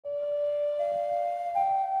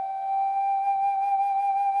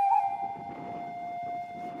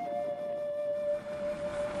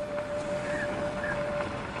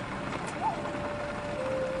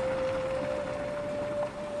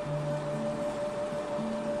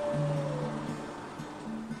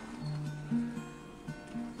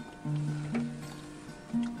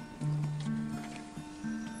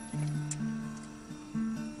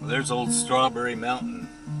There's old Strawberry Mountain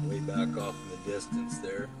way back off in the distance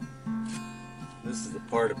there. This is the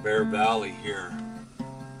part of Bear Valley here.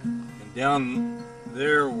 And down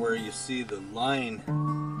there where you see the line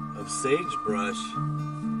of sagebrush,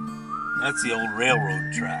 that's the old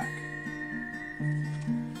railroad track.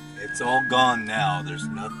 It's all gone now. There's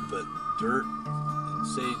nothing but dirt and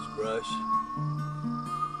sagebrush.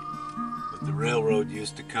 But the railroad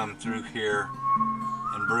used to come through here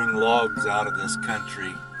and bring logs out of this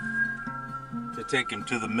country to take them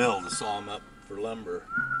to the mill to saw them up for lumber.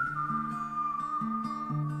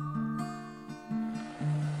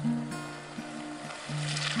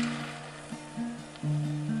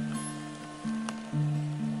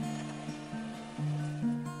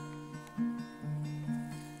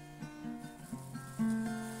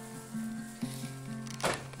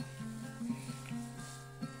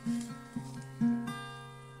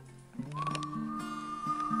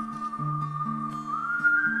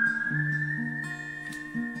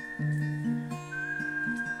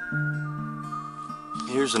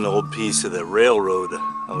 Here's an old piece of the railroad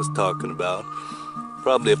I was talking about.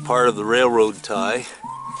 Probably a part of the railroad tie.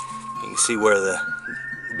 You can see where the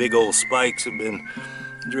big old spikes have been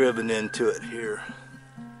driven into it here.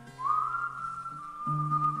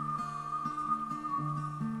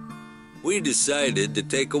 We decided to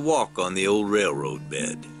take a walk on the old railroad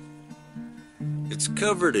bed. It's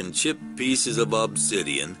covered in chipped pieces of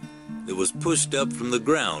obsidian that was pushed up from the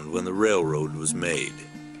ground when the railroad was made.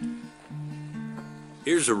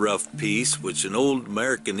 Here's a rough piece which an old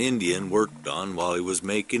American Indian worked on while he was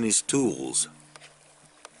making his tools.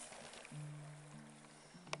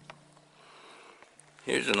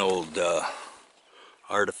 Here's an old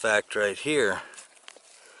artifact right here.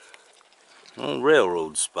 An old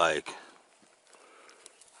railroad spike.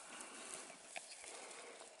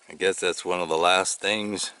 I guess that's one of the last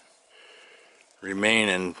things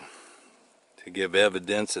remaining to give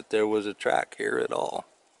evidence that there was a track here at all.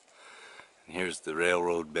 Here's the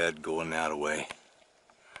railroad bed going that way.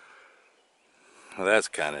 Well, that's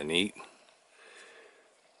kind of neat.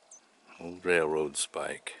 Old railroad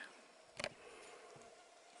spike.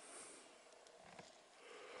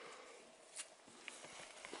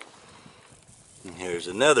 And here's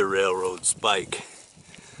another railroad spike.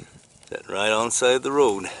 Sitting right on the side of the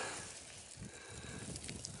road.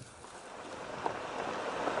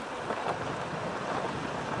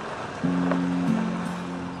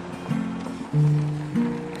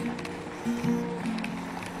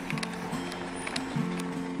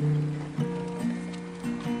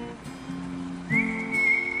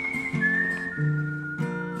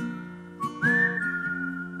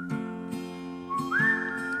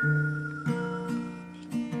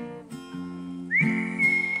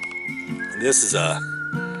 This is a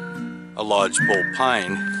lodgepole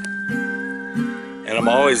pine, and I'm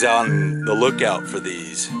always on the lookout for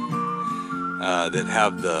these that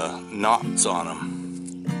have the knots on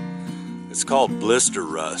them. It's called blister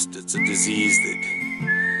rust. It's a disease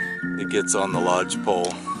that gets on the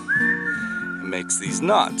lodgepole and makes these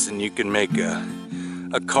knots, and you can make a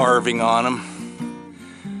carving on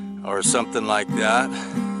them or something like that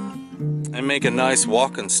and make a nice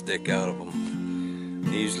walking stick out of them.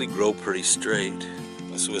 They usually grow pretty straight.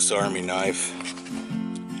 A Swiss Army knife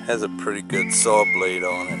has a pretty good saw blade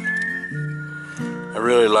on it. I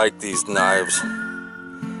really like these knives.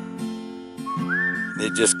 They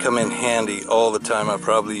just come in handy all the time. I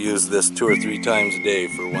probably use this 2 or 3 times a day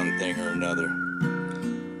for one thing or another.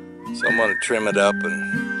 So I'm going to trim it up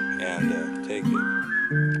and take it.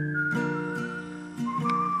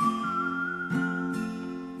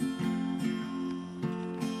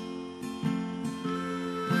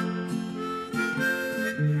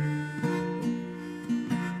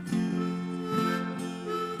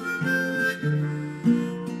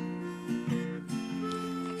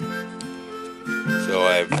 So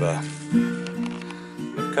I've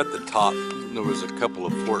cut the top. There was a couple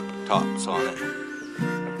of fork tops on it.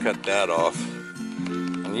 I've cut that off.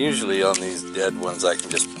 And usually on these dead ones I can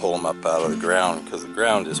just pull them up out of the ground because the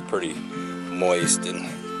ground is pretty moist, and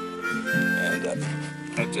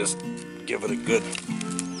I just give it a good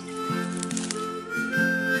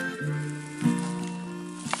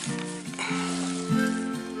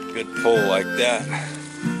pull like that.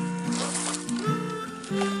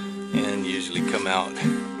 And usually come out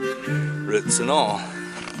roots and all.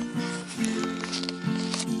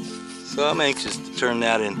 So I'm anxious to turn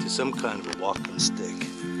that into some kind of a walking stick.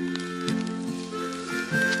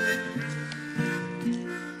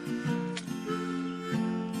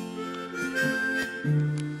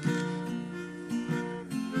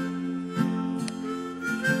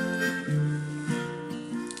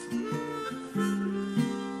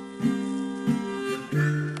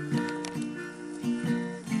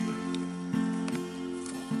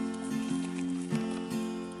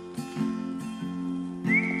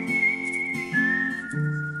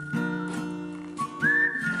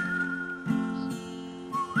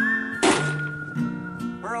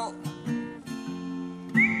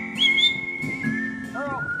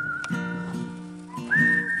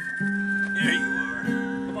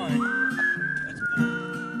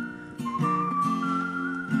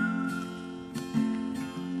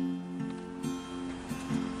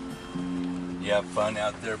 You have fun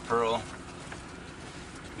out there, Pearl?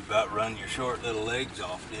 You about run your short little legs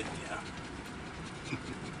off, didn't you?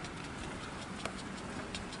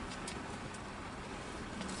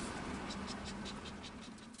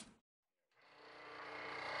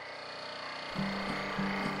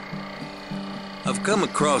 I've come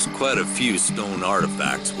across quite a few stone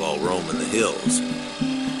artifacts while roaming the hills.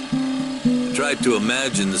 I tried to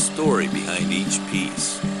imagine the story behind each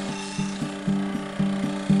piece.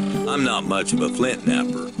 I'm not much of a flint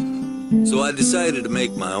knapper, so I decided to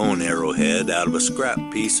make my own arrowhead out of a scrap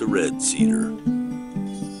piece of red cedar.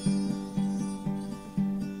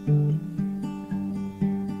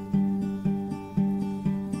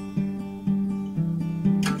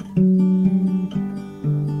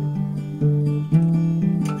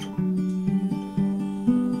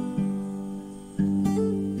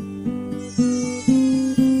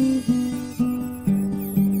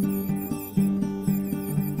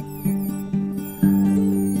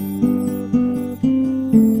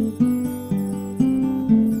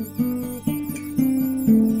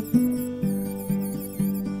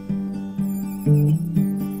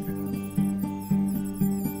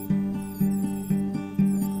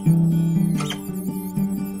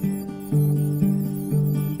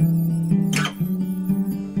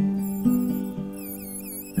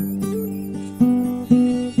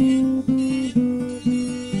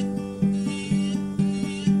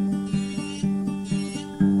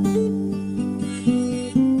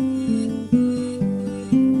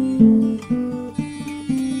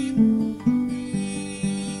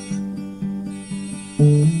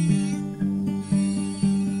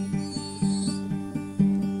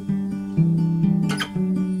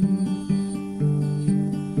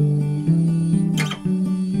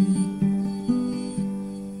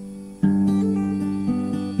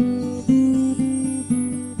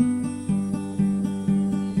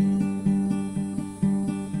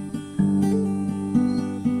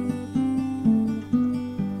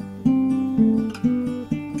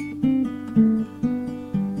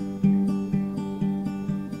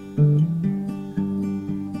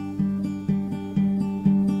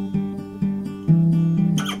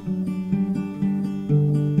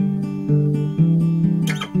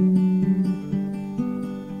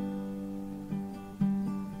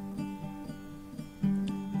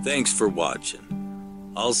 Thanks for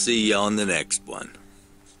watching. I'll see you on the next one.